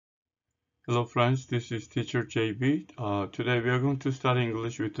Hello friends, this is teacher JB. Today we are going to study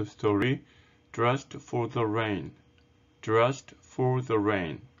English with the story Dressed for the Rain. Dressed for the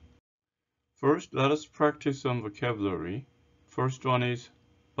Rain. First, let us practice some vocabulary. First one is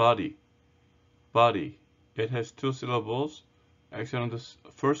body. Body. It has two syllables. Accent on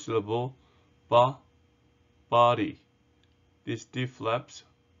the first syllable, body. This D flaps,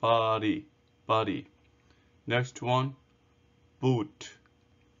 body, body. Next one, boot.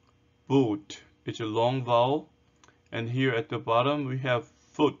 Boot. It's a long vowel. And here at the bottom we have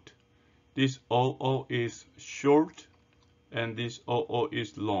foot. This OO is short and this OO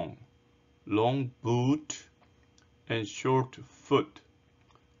is long. Long boot and short foot.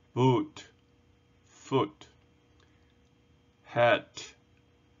 Boot, foot. Hat,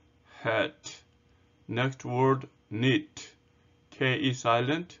 hat. Next word, knit. K is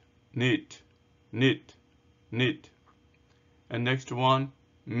silent, knit, knit, knit. And next one,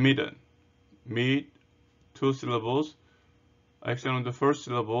 midden. Mid, two syllables. Accent on the first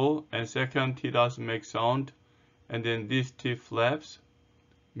syllable and second T doesn't make sound, and then this T flaps.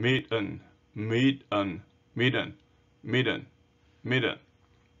 Midden, midden, midden, midden, midden.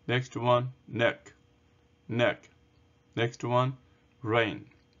 Next one, neck, neck. Next one, rain,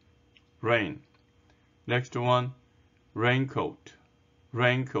 rain. Next one, raincoat,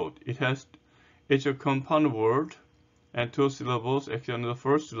 raincoat. It's a compound word and two syllables. Accent on the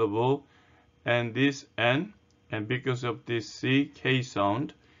first syllable and this N. And because of this CK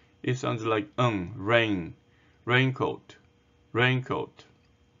sound, it sounds like rain, raincoat, raincoat.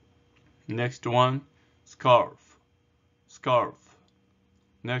 Next one, scarf, scarf.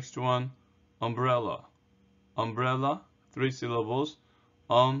 Next one, umbrella, umbrella, three syllables,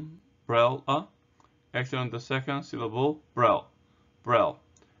 umbrella. Accent on the second syllable, brel, brel.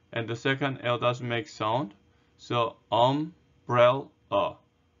 And the second L doesn't make sound, so umbrella,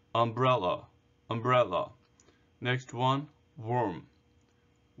 umbrella, umbrella. Next one, worm,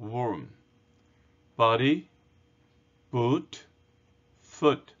 worm. Body, boot,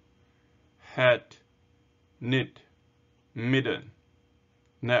 foot, hat, knit, midden,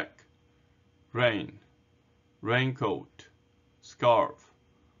 neck, rain, raincoat, scarf,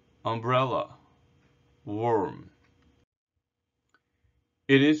 umbrella, worm.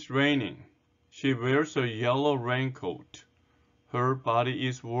 It is raining. She wears a yellow raincoat. Her body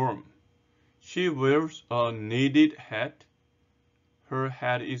is warm. She wears a knitted hat. Her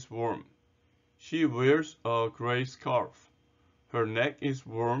head is warm. She wears a gray scarf. Her neck is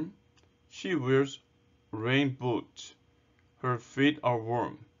warm. She wears rain boots. Her feet are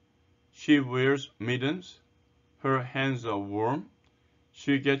warm. She wears mittens. Her hands are warm.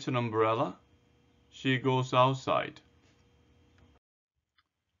 She gets an umbrella. She goes outside.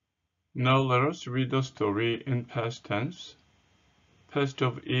 Now let us read the story in past tense. Past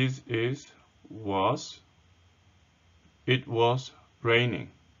of is, was. It was raining.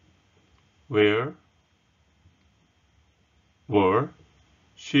 Where? Were.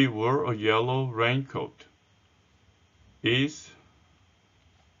 She wore a yellow raincoat. Is.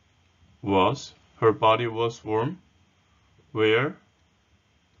 Was. Her body was warm. Where?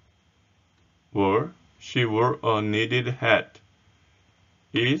 Were. She wore a knitted hat.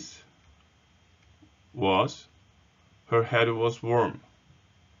 Is. Was. Her head was warm.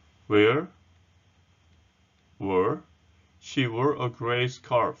 Where? Were. She wore a gray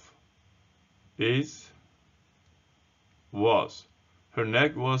scarf. Is. Was. Her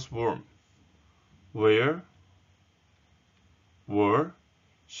neck was warm. Where? Were.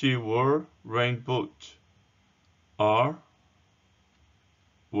 She wore rain boots. Are.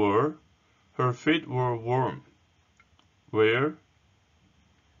 Were. Her feet were warm. Where?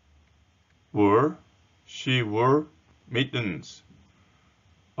 Were. She wore mittens.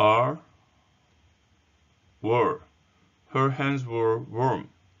 Are. Were. Her hands were warm.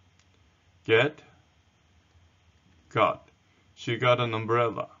 Get. Got. She got an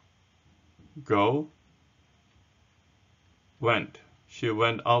umbrella. Go. Went. She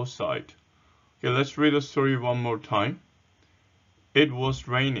went outside. Okay, let's read the story one more time. It was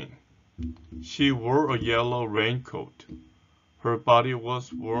raining. She wore a yellow raincoat. Her body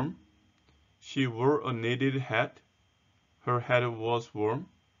was warm. She wore a knitted hat. Her head was warm.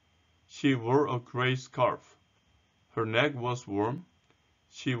 She wore a gray scarf. Her neck was warm.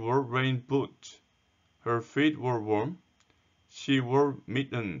 She wore rain boots. Her feet were warm. She wore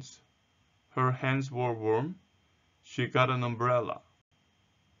mittens. Her hands were warm. She got an umbrella.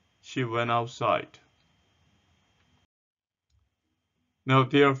 She went outside. Now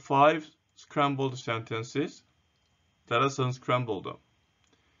there are 5 scrambled sentences. Let us unscramble them.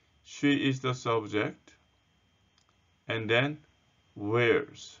 She is the subject, and then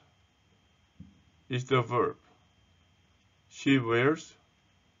wears. is the verb. She wears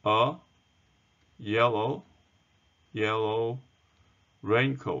a yellow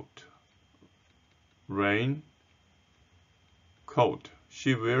raincoat.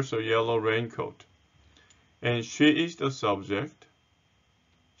 She wears a yellow raincoat. And she is the subject.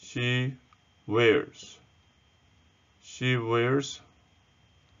 She wears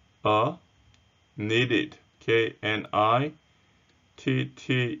a knitted, K-N-I-T-T-E-D,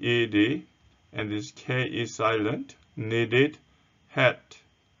 and this K is silent, knitted hat.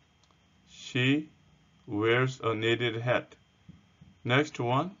 She wears a knitted hat. Next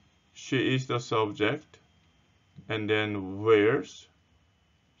one, she is the subject, and then wears.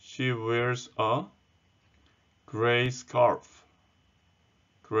 She wears a gray scarf,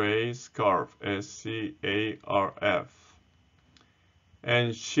 S-C-A-R-F.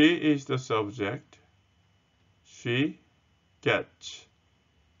 And she is the subject. She gets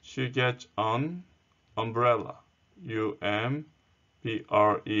an umbrella, U-M-B-R-E-L-L-A,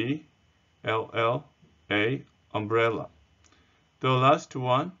 umbrella. The last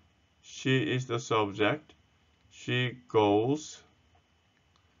one, she is the subject. She goes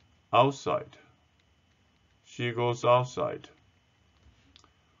outside. She goes outside.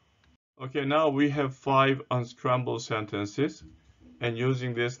 Okay, now we have 5 unscrambled sentences, and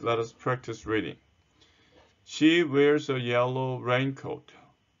using this, let us practice reading. She wears a yellow raincoat.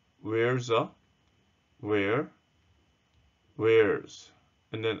 Wears,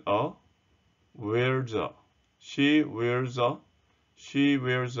 and then wears a. She wears a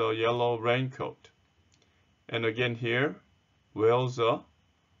yellow raincoat. And again here, wears a,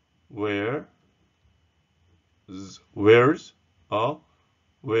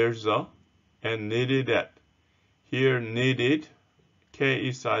 and knitted at. Here knitted, K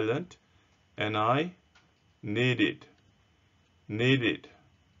is silent, and I knitted.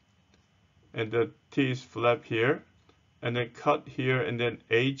 And the T is flap here, and then cut here, and then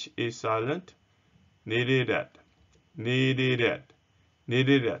H is silent, knitted at.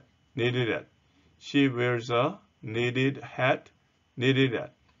 She wears a knitted hat, knitted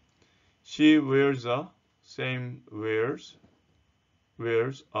at. She wears a,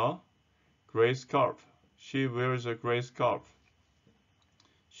 wears a gray scarf. She wears a gray scarf.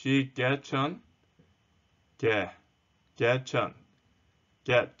 She gets an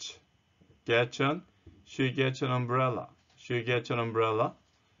she gets an umbrella.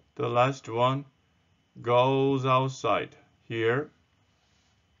 The last one, goes outside. Here,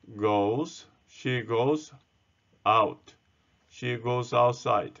 goes, she goes out. She goes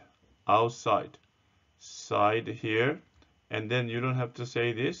outside. Side here. And then you don't have to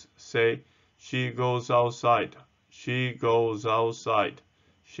say this. Say, she goes outside.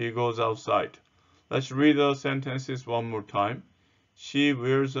 Let's read the sentences one more time. She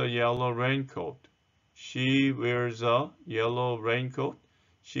wears a yellow raincoat. She wears a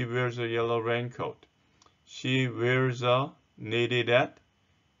knitted hat.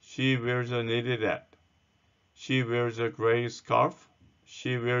 She wears a gray scarf.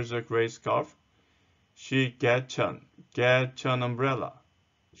 She gets an umbrella.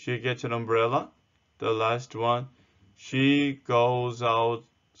 The last one, she goes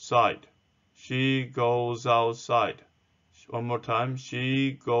outside. One more time,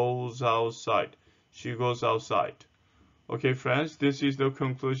 she goes outside. Okay, friends, this is the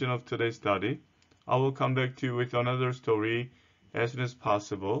conclusion of today's study. I will come back to you with another story as soon as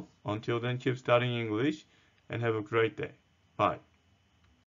possible. Until then, keep studying English and have a great day. Bye.